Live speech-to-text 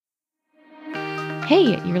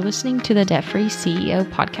Hey, you're listening to the Debt Free CEO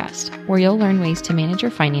podcast, where you'll learn ways to manage your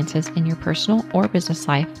finances in your personal or business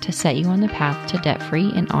life to set you on the path to debt free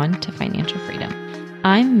and on to financial freedom.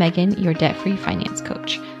 I'm Megan, your debt free finance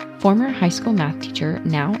coach, former high school math teacher,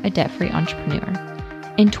 now a debt free entrepreneur.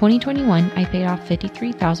 In 2021, I paid off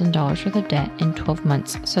 $53,000 worth of debt in 12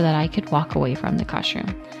 months so that I could walk away from the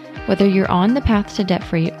classroom. Whether you're on the path to debt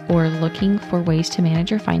free or looking for ways to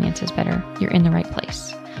manage your finances better, you're in the right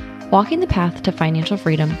place. Walking the path to financial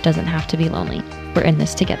freedom doesn't have to be lonely. We're in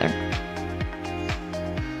this together.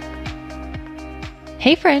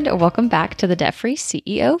 Hey friend, welcome back to the Debt Free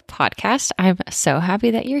CEO podcast. I'm so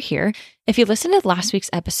happy that you're here. If you listened to last week's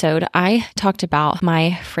episode, I talked about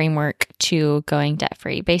my framework to going debt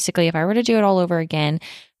free. Basically, if I were to do it all over again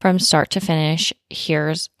from start to finish,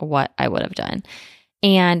 here's what I would have done.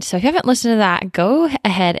 And so if you haven't listened to that, go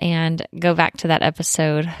ahead and go back to that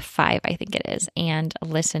episode 5, I think it is, and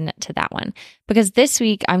listen to that one. Because this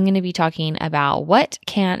week I'm going to be talking about what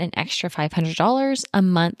can an extra $500 a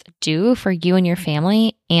month do for you and your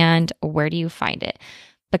family, and where do you find it?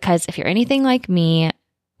 Because if you're anything like me,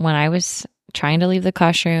 when I was trying to leave the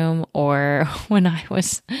classroom, or when I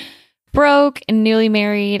was broke and newly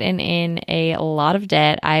married and in a lot of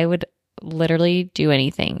debt, I would literally do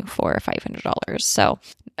anything for $500. So,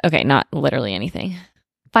 okay, not literally anything.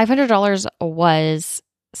 $500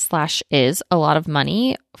 was/is a lot of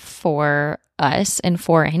money for us and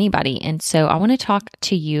for anybody. And so I want to talk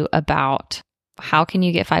to you about how can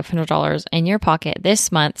you get $500 in your pocket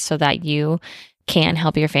this month so that you can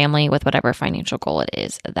help your family with whatever financial goal it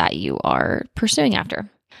is that you are pursuing after.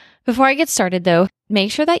 Before I get started though,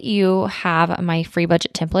 make sure that you have my free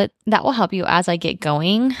budget template. That will help you as I get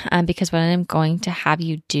going, because what I'm going to have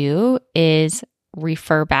you do is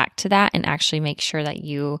refer back to that and actually make sure that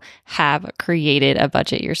you have created a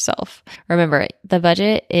budget yourself. Remember, the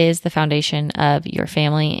budget is the foundation of your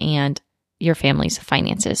family and your family's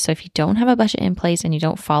finances. So if you don't have a budget in place and you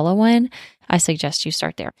don't follow one, I suggest you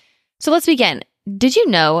start there. So let's begin. Did you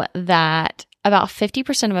know that about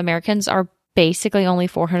 50% of Americans are basically only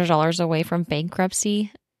 $400 away from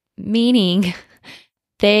bankruptcy? Meaning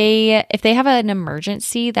if they have an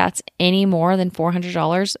emergency that's any more than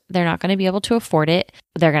 $400, they're not going to be able to afford it.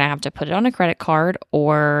 They're going to have to put it on a credit card,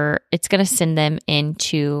 or it's going to send them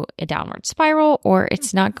into a downward spiral, or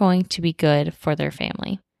it's not going to be good for their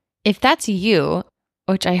family. If that's you,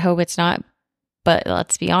 which I hope it's not, but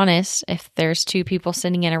let's be honest, if there's two people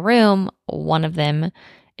sitting in a room, one of them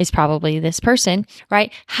is probably this person,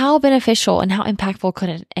 right? How beneficial and how impactful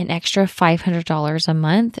could an extra $500 a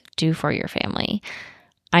month do for your family?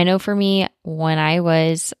 I know for me, when I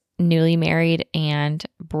was newly married and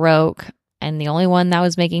broke, and the only one that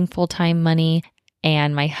was making full-time money,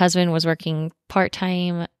 and my husband was working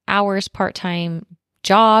part-time hours, part-time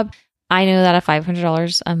job, I know that a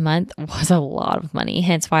 $500 a month was a lot of money,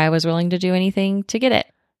 hence why I was willing to do anything to get it.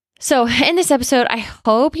 So in this episode, I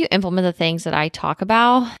hope you implement the things that I talk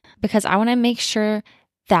about, because I want to make sure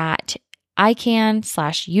that I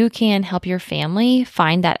can/you can help your family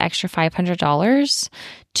find that extra $500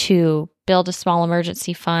 to build a small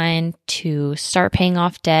emergency fund, to start paying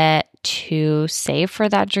off debt, to save for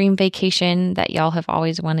that dream vacation that y'all have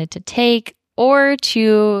always wanted to take, or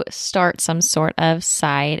to start some sort of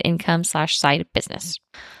side income/side business.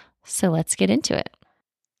 So let's get into it.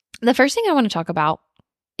 The first thing I want to talk about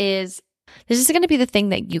is this is going to be the thing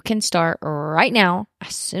that you can start right now.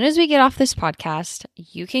 As soon as we get off this podcast,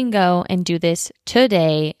 you can go and do this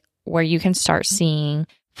today, where you can start seeing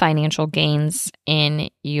financial gains in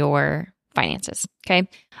your finances. Okay.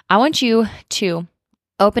 I want you to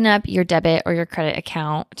open up your debit or your credit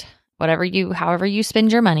account, however you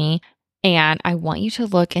spend your money. And I want you to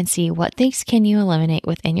look and see what things can you eliminate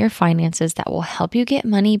within your finances that will help you get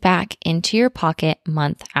money back into your pocket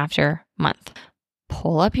month after month.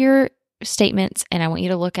 Pull up your statements, and I want you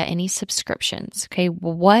to look at any subscriptions. Okay.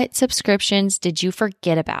 What subscriptions did you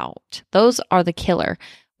forget about? Those are the killer,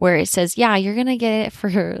 where it says, yeah, you're going to get it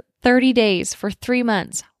for 30 days, for 3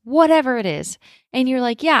 months, whatever it is. And you're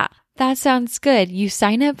like, yeah, that sounds good. You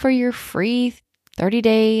sign up for your free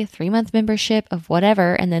 30-day, 3-month membership of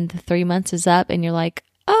whatever. And then the 3 months is up and you're like,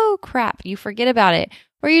 oh crap, you forget about it.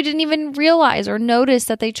 Or you didn't even realize or notice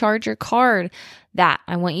that they charge your card. That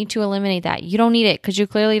I want you to eliminate that. You don't need it because you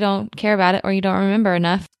clearly don't care about it or you don't remember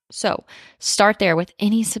enough. So start there with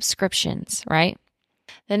any subscriptions, right?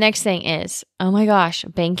 The next thing is, oh my gosh,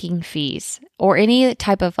 banking fees or any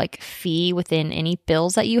type of like fee within any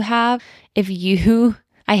bills that you have.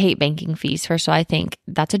 I hate banking fees. First of all, I think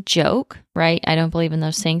that's a joke, right? I don't believe in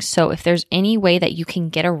those things. So if there's any way that you can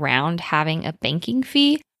get around having a banking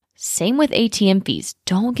fee, Same with ATM fees.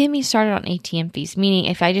 Don't get me started on ATM fees, meaning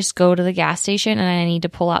if I just go to the gas station and I need to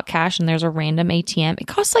pull out cash and there's a random ATM, it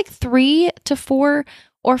costs like $3 to $4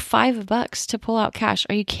 or $5 to pull out cash.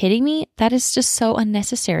 Are you kidding me? That is just so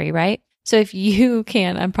unnecessary, right? So if you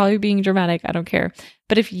can, I'm probably being dramatic, I don't care.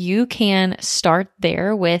 But if you can start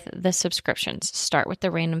there with the subscriptions, start with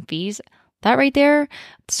the random fees, that right there,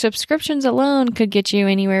 subscriptions alone could get you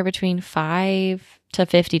anywhere between $5 to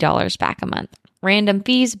 $50 back a month. Random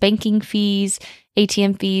fees, banking fees,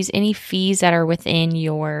 ATM fees, any fees that are within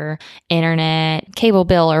your internet, cable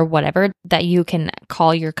bill, or whatever that you can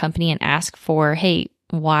call your company and ask for, hey,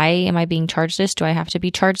 why am I being charged this? Do I have to be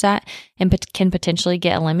charged that? And can potentially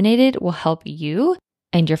get eliminated will help you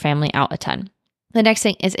and your family out a ton. The next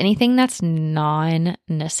thing is anything that's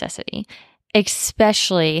non-necessity,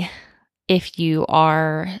 especially if you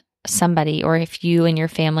are somebody or if you and your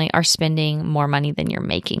family are spending more money than you're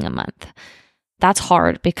making a month. That's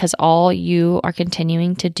hard because all you are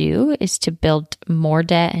continuing to do is to build more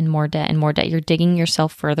debt and more debt and more debt. You're digging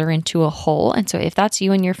yourself further into a hole. And so if that's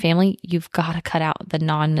you and your family, you've got to cut out the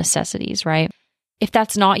non-necessities, right? If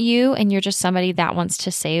that's not you and you're just somebody that wants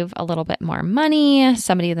to save a little bit more money,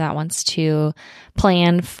 somebody that wants to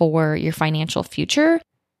plan for your financial future,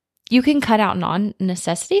 you can cut out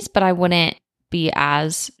non-necessities, but I wouldn't be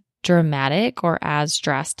as dramatic or as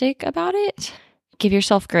drastic about it. Give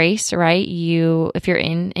yourself grace, right? If you're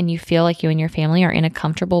in and you feel like you and your family are in a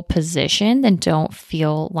comfortable position, then don't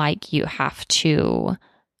feel like you have to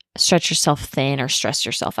stretch yourself thin or stress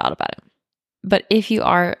yourself out about it. But if you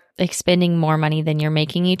are expending more money than you're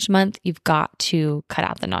making each month, you've got to cut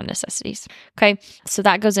out the non-necessities. Okay. So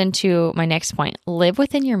that goes into my next point. Live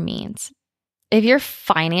within your means. If you're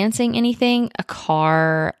financing anything, a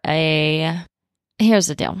car, here's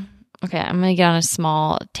the deal. Okay. I'm going to get on a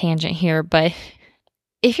small tangent here, but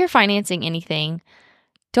if you're financing anything,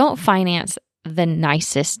 don't finance the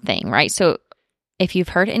nicest thing, right? So if you've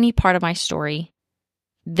heard any part of my story,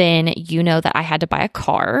 then you know that I had to buy a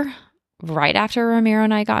car right after Ramiro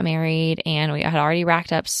and I got married, and we had already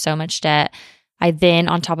racked up so much debt. I then,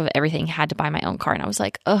 on top of everything, had to buy my own car. And I was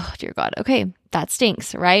like, oh, dear God, okay, that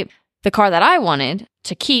stinks, right? The car that I wanted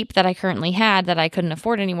to keep that I currently had that I couldn't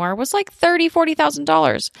afford anymore was like $30,000,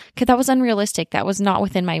 $40,000. Okay, that was unrealistic. That was not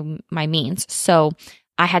within my means. So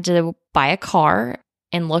I had to buy a car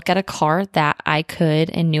and look at a car that I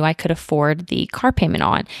could and knew I could afford the car payment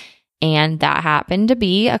on. And that happened to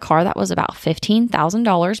be a car that was about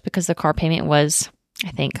 $15,000 because the car payment was,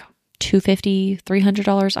 I think, $250,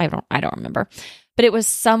 $300. I don't remember, but it was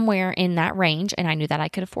somewhere in that range, and I knew that I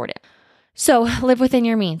could afford it. So live within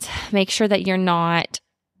your means. Make sure that you're not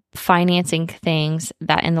financing things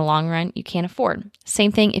that in the long run you can't afford.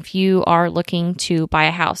 Same thing if you are looking to buy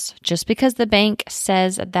a house. Just because the bank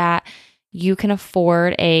says that you can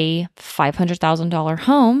afford a $500,000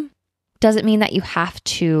 home doesn't mean that you have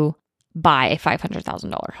to buy a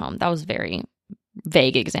 $500,000 home. That was a very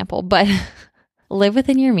vague example, but live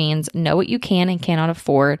within your means, know what you can and cannot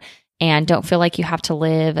afford, and don't feel like you have to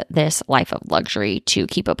live this life of luxury to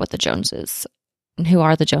keep up with the Joneses. Who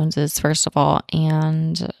are the Joneses, first of all,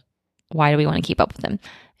 and why do we want to keep up with them?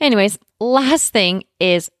 Anyways, last thing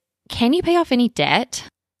is, can you pay off any debt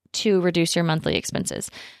to reduce your monthly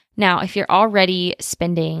expenses? Now, if you're already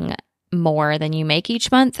spending more than you make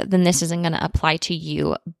each month, then this isn't going to apply to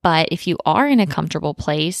you. But if you are in a comfortable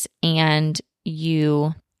place and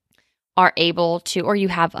you are able to, or you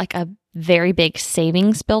have like a very big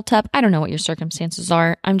savings built up, I don't know what your circumstances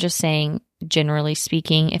are. I'm just saying, generally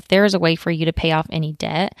speaking, if there is a way for you to pay off any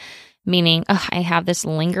debt, meaning I have this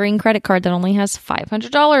lingering credit card that only has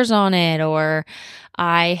 $500 on it, or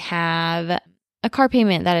I have a car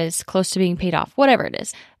payment that is close to being paid off, whatever it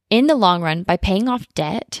is. In the long run, by paying off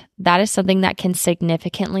debt, that is something that can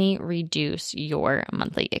significantly reduce your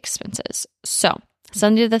monthly expenses. So,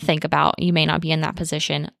 something to think about. You may not be in that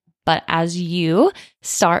position, but as you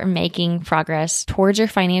start making progress towards your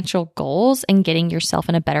financial goals and getting yourself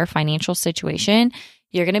in a better financial situation,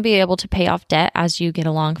 you're going to be able to pay off debt as you get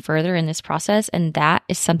along further in this process. And that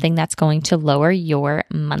is something that's going to lower your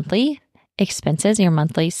monthly expenses, your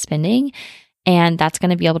monthly spending. And that's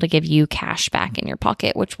going to be able to give you cash back in your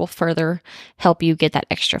pocket, which will further help you get that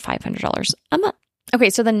extra $500 a month. Okay,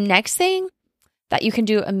 so the next thing that you can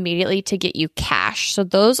do immediately to get you cash. So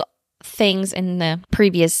those things in the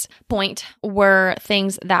previous point were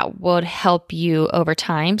things that would help you over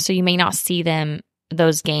time. So you may not see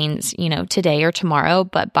those gains, today or tomorrow,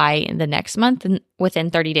 but by the next month and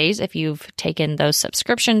within 30 days, if you've taken those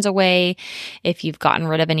subscriptions away, if you've gotten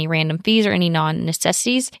rid of any random fees or any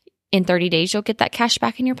non-necessities, in 30 days, you'll get that cash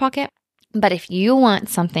back in your pocket. But if you want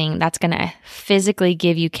something that's going to physically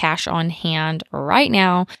give you cash on hand right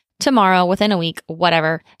now, tomorrow, within a week,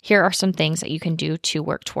 whatever, here are some things that you can do to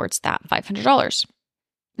work towards that $500.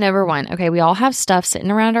 Number one, okay, we all have stuff sitting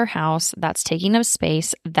around our house that's taking up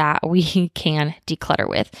space that we can declutter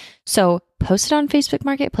with. So post it on Facebook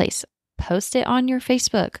Marketplace, post it on your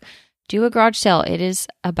Facebook, do a garage sale. It is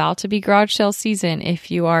about to be garage sale season if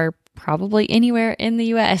you are probably anywhere in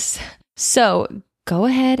the US. So go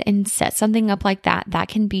ahead and set something up like that. That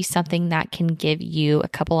can be something that can give you a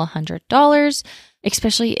couple of $100,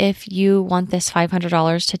 especially if you want this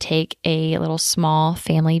 $500 to take a little small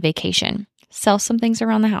family vacation. Sell some things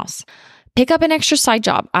around the house. Pick up an extra side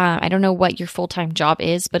job. I don't know what your full-time job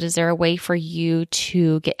is, but is there a way for you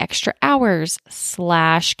to get extra hours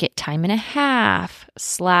 / get time and a half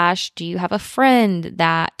 / do you have a friend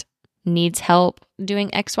that needs help doing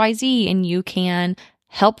XYZ and you can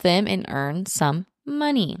help them and earn some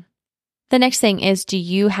money? The next thing is, do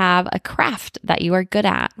you have a craft that you are good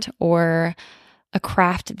at or a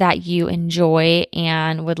craft that you enjoy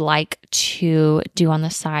and would like to do on the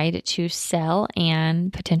side to sell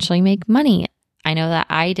and potentially make money? I know that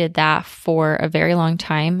I did that for a very long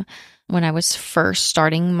time when I was first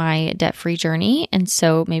starting my debt-free journey. And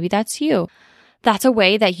so maybe that's you. That's a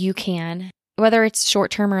way that you can, whether it's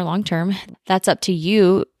short-term or long-term, that's up to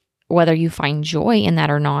you, whether you find joy in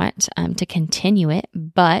that or not, to continue it,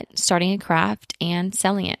 but starting a craft and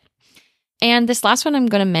selling it. And this last one I'm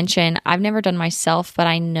going to mention, I've never done myself, but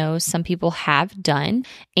I know some people have done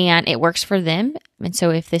and it works for them. And so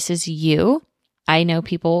if this is you, I know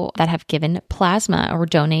people that have given plasma or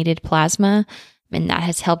donated plasma, and that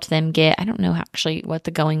has helped them get, I don't know actually what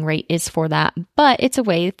the going rate is for that, but it's a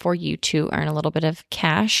way for you to earn a little bit of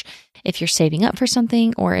cash if you're saving up for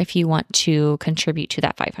something or if you want to contribute to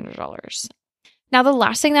that $500. Now, the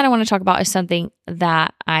last thing that I want to talk about is something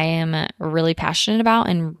that I am really passionate about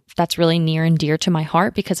and that's really near and dear to my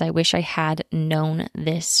heart because I wish I had known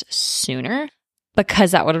this sooner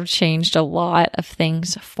because that would have changed a lot of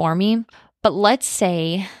things for me. But let's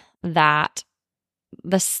say that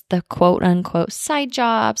the quote unquote side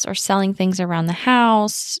jobs or selling things around the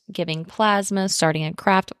house, giving plasma, starting a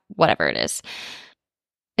craft, whatever it is.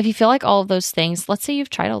 If you feel like all of those things, let's say you've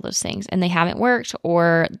tried all those things and they haven't worked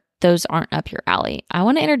or those aren't up your alley, I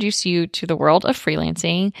want to introduce you to the world of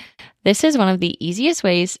freelancing. This is one of the easiest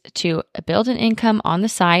ways to build an income on the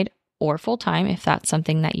side or full-time if that's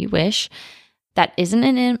something that you wish. That isn't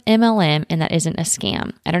an MLM and that isn't a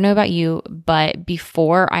scam. I don't know about you, but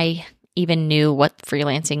before I even knew what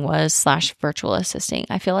freelancing was / virtual assisting,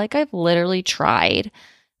 I feel like I've literally tried.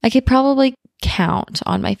 I could probably count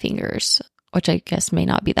on my fingers, which I guess may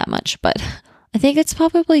not be that much, but I think it's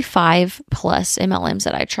probably 5+ MLMs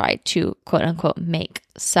that I tried to quote unquote make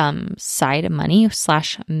some side money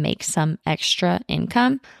 / make some extra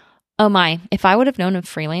income. Oh my, if I would have known of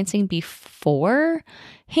freelancing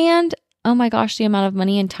beforehand, oh my gosh, the amount of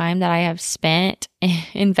money and time that I have spent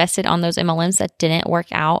invested on those MLMs that didn't work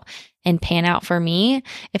out and pan out for me.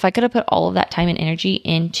 If I could have put all of that time and energy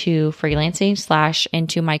into freelancing /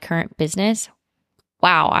 into my current business,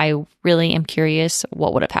 wow, I really am curious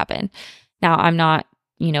what would have happened. Now, I'm not,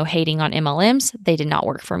 hating on MLMs. They did not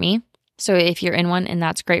work for me. So if you're in one and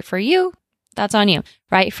that's great for you, that's on you,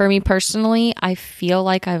 right? For me personally, I feel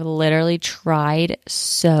like I've literally tried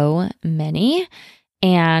so many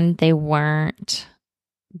and they weren't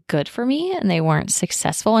good for me and they weren't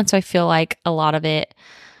successful. And so I feel like a lot of it,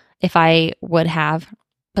 if I would have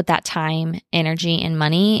put that time, energy, and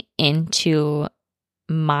money into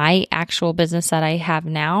my actual business that I have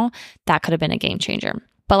now, that could have been a game changer.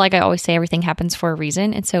 But like I always say, everything happens for a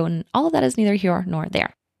reason. And so all of that is neither here nor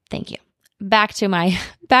there. Thank you. Back to my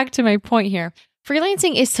point here.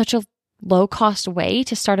 Freelancing is such a low cost way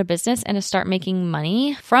to start a business and to start making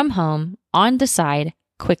money from home on the side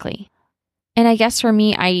quickly. And I guess for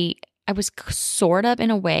me, I was sort of in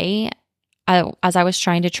a way, as I was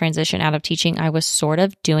trying to transition out of teaching, I was sort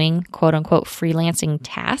of doing quote unquote freelancing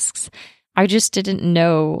tasks. I just didn't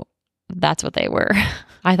know that's what they were.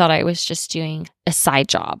 I thought I was just doing a side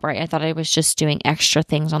job, right? I thought I was just doing extra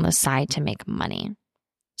things on the side to make money.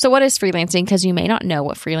 So what is freelancing? Because you may not know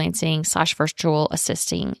what freelancing / virtual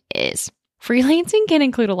assisting is. Freelancing can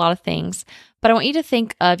include a lot of things, but I want you to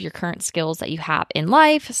think of your current skills that you have in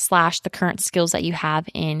life / the current skills that you have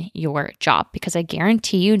in your job, because I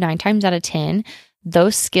guarantee you 9 times out of 10,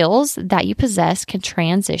 those skills that you possess can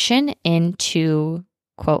transition into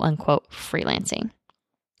quote unquote freelancing.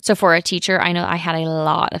 So for a teacher, I know I had a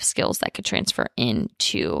lot of skills that could transfer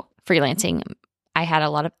into freelancing. I had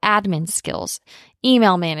a lot of admin skills,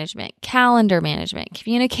 email management, calendar management,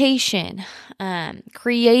 communication,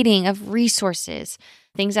 creating of resources,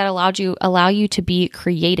 things that allow you to be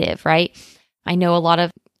creative, right? I know a lot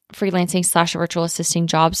of freelancing / virtual assisting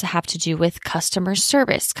jobs have to do with customer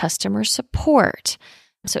service, customer support.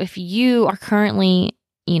 So if you are currently,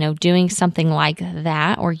 doing something like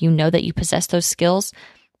that, or that you possess those skills,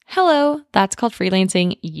 hello, that's called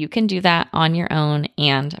freelancing. You can do that on your own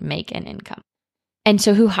and make an income. And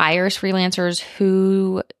so who hires freelancers?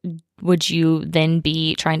 Who would you then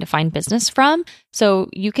be trying to find business from? So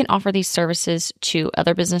you can offer these services to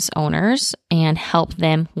other business owners and help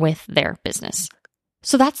them with their business.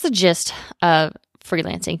 So that's the gist of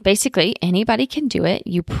freelancing. Basically, anybody can do it.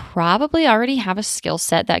 You probably already have a skill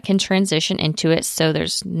set that can transition into it. So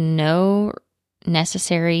there's no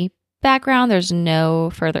necessary background. There's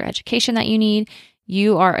no further education that you need.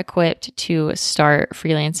 You are equipped to start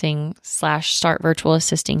freelancing / start virtual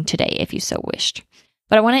assisting today if you so wished.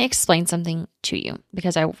 But I want to explain something to you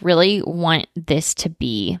because I really want this to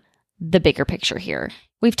be the bigger picture here.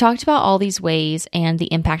 We've talked about all these ways and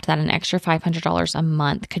the impact that an extra $500 a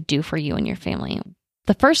month could do for you and your family.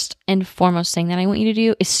 The first and foremost thing that I want you to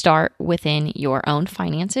do is start within your own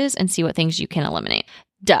finances and see what things you can eliminate.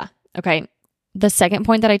 Duh. Okay. The second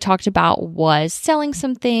point that I talked about was selling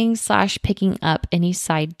some things / picking up any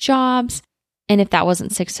side jobs. And if that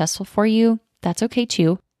wasn't successful for you, that's okay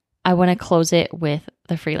too. I want to close it with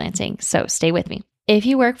the freelancing. So stay with me. If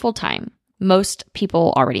you work full time, most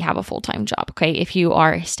people already have a full-time job, okay? If you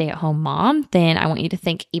are a stay-at-home mom, then I want you to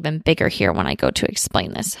think even bigger here when I go to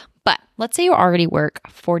explain this. But let's say you already work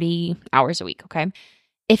 40 hours a week, okay?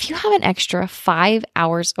 If you have an extra 5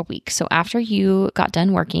 hours a week, so after you got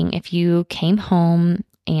done working, if you came home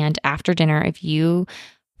and after dinner, if you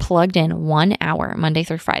plugged in 1 hour Monday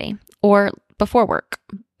through Friday, or before work,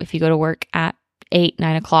 if you go to work at 8,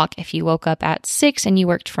 9 o'clock, if you woke up at 6 and you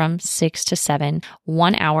worked from 6 to 7,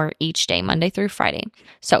 1 hour each day, Monday through Friday.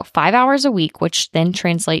 So 5 hours a week, which then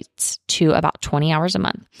translates to about 20 hours a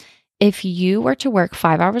month. If you were to work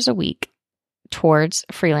 5 hours a week towards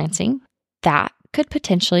freelancing, that could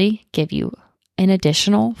potentially give you an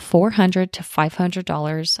additional $400 to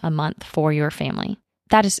 $500 a month for your family.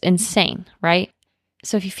 That is insane, right?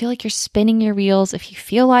 So if you feel like you're spinning your wheels, if you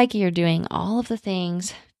feel like you're doing all of the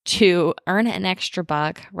things to earn an extra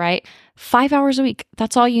buck, right? 5 hours a week,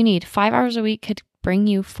 that's all you need. 5 hours a week could bring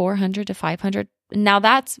you $400 to $500. Now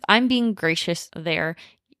I'm being gracious there.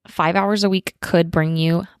 5 hours a week could bring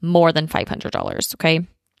you more than $500, okay?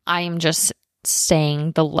 I am just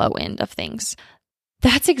saying the low end of things.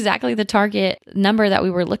 That's exactly the target number that we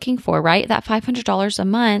were looking for, right? That $500 a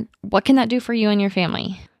month. What can that do for you and your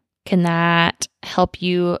family? Can that help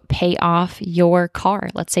you pay off your car?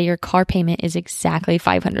 Let's say your car payment is exactly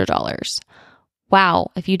 $500.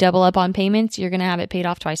 Wow, if you double up on payments, you're going to have it paid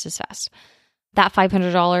off twice as fast. That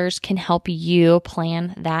 $500 can help you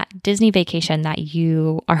plan that Disney vacation that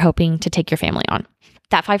you are hoping to take your family on.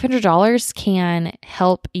 That $500 can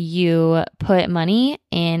help you put money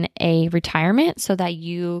in a retirement so that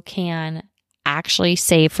you can actually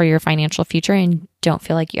save for your financial future and don't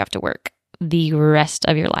feel like you have to work the rest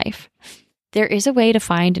of your life. There is a way to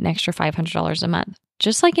find an extra $500 a month.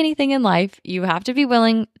 Just like anything in life, you have to be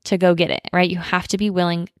willing to go get it, right? You have to be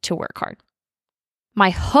willing to work hard. My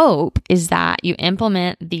hope is that you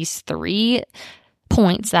implement these 3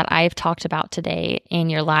 points that I've talked about today in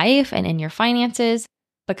your life and in your finances,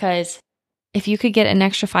 because if you could get an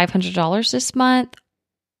extra $500 this month,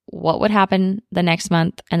 what would happen the next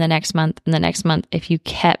month and the next month and the next month if you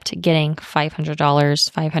kept getting $500,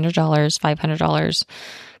 $500?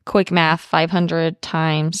 Quick math, 500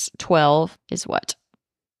 times 12 is what?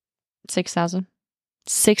 $6,000?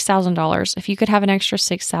 $6,000. If you could have an extra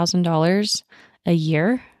 $6,000 a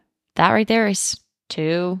year, that right there is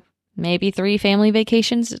 2, maybe 3 family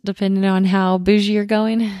vacations, depending on how bougie you're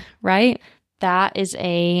going, right? That is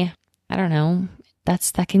I don't know,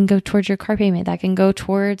 that can go towards your car payment. That can go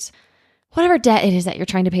towards whatever debt it is that you're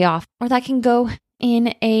trying to pay off, or that can go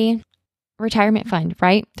in a retirement fund,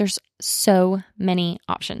 right? There's so many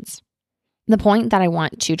options. The point that I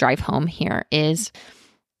want to drive home here is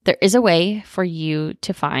there is a way for you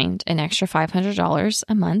to find an extra $500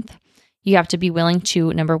 a month. You have to be willing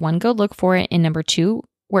to, number 1, go look for it, and number 2,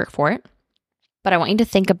 work for it. But I want you to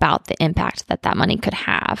think about the impact that money could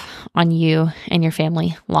have on you and your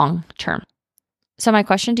family long term. So my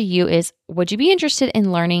question to you is, would you be interested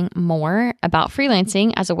in learning more about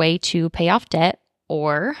freelancing as a way to pay off debt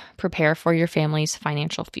or prepare for your family's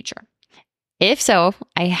financial future? If so,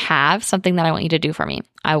 I have something that I want you to do for me.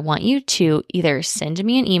 I want you to either send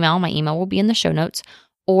me an email. My email will be in the show notes,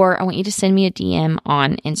 or I want you to send me a DM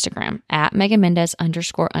on Instagram at Megan Mendez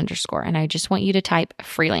 __. And I just want you to type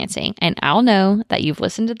freelancing, and I'll know that you've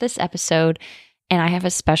listened to this episode and I have a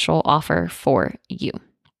special offer for you.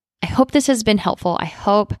 I hope this has been helpful. I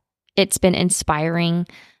hope it's been inspiring,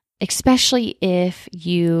 especially if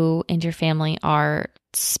you and your family are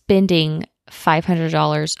spending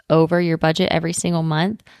 $500 over your budget every single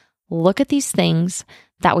month. Look at these things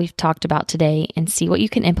that we've talked about today and see what you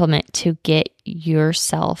can implement to get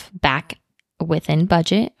yourself back within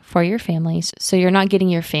budget for your families so you're not getting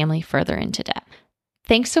your family further into debt.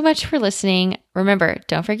 Thanks so much for listening. Remember,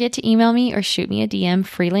 don't forget to email me or shoot me a DM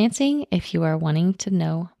freelancing if you are wanting to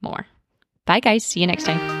know more. Bye guys. See you next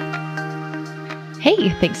time. Hey,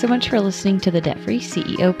 thanks so much for listening to the Debt Free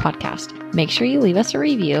CEO podcast. Make sure you leave us a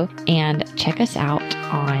review and check us out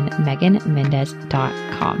on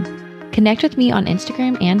meganmendez.com. Connect with me on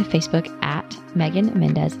Instagram and Facebook at Megan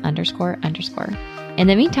Mendez __. In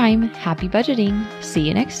the meantime, happy budgeting. See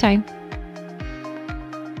you next time.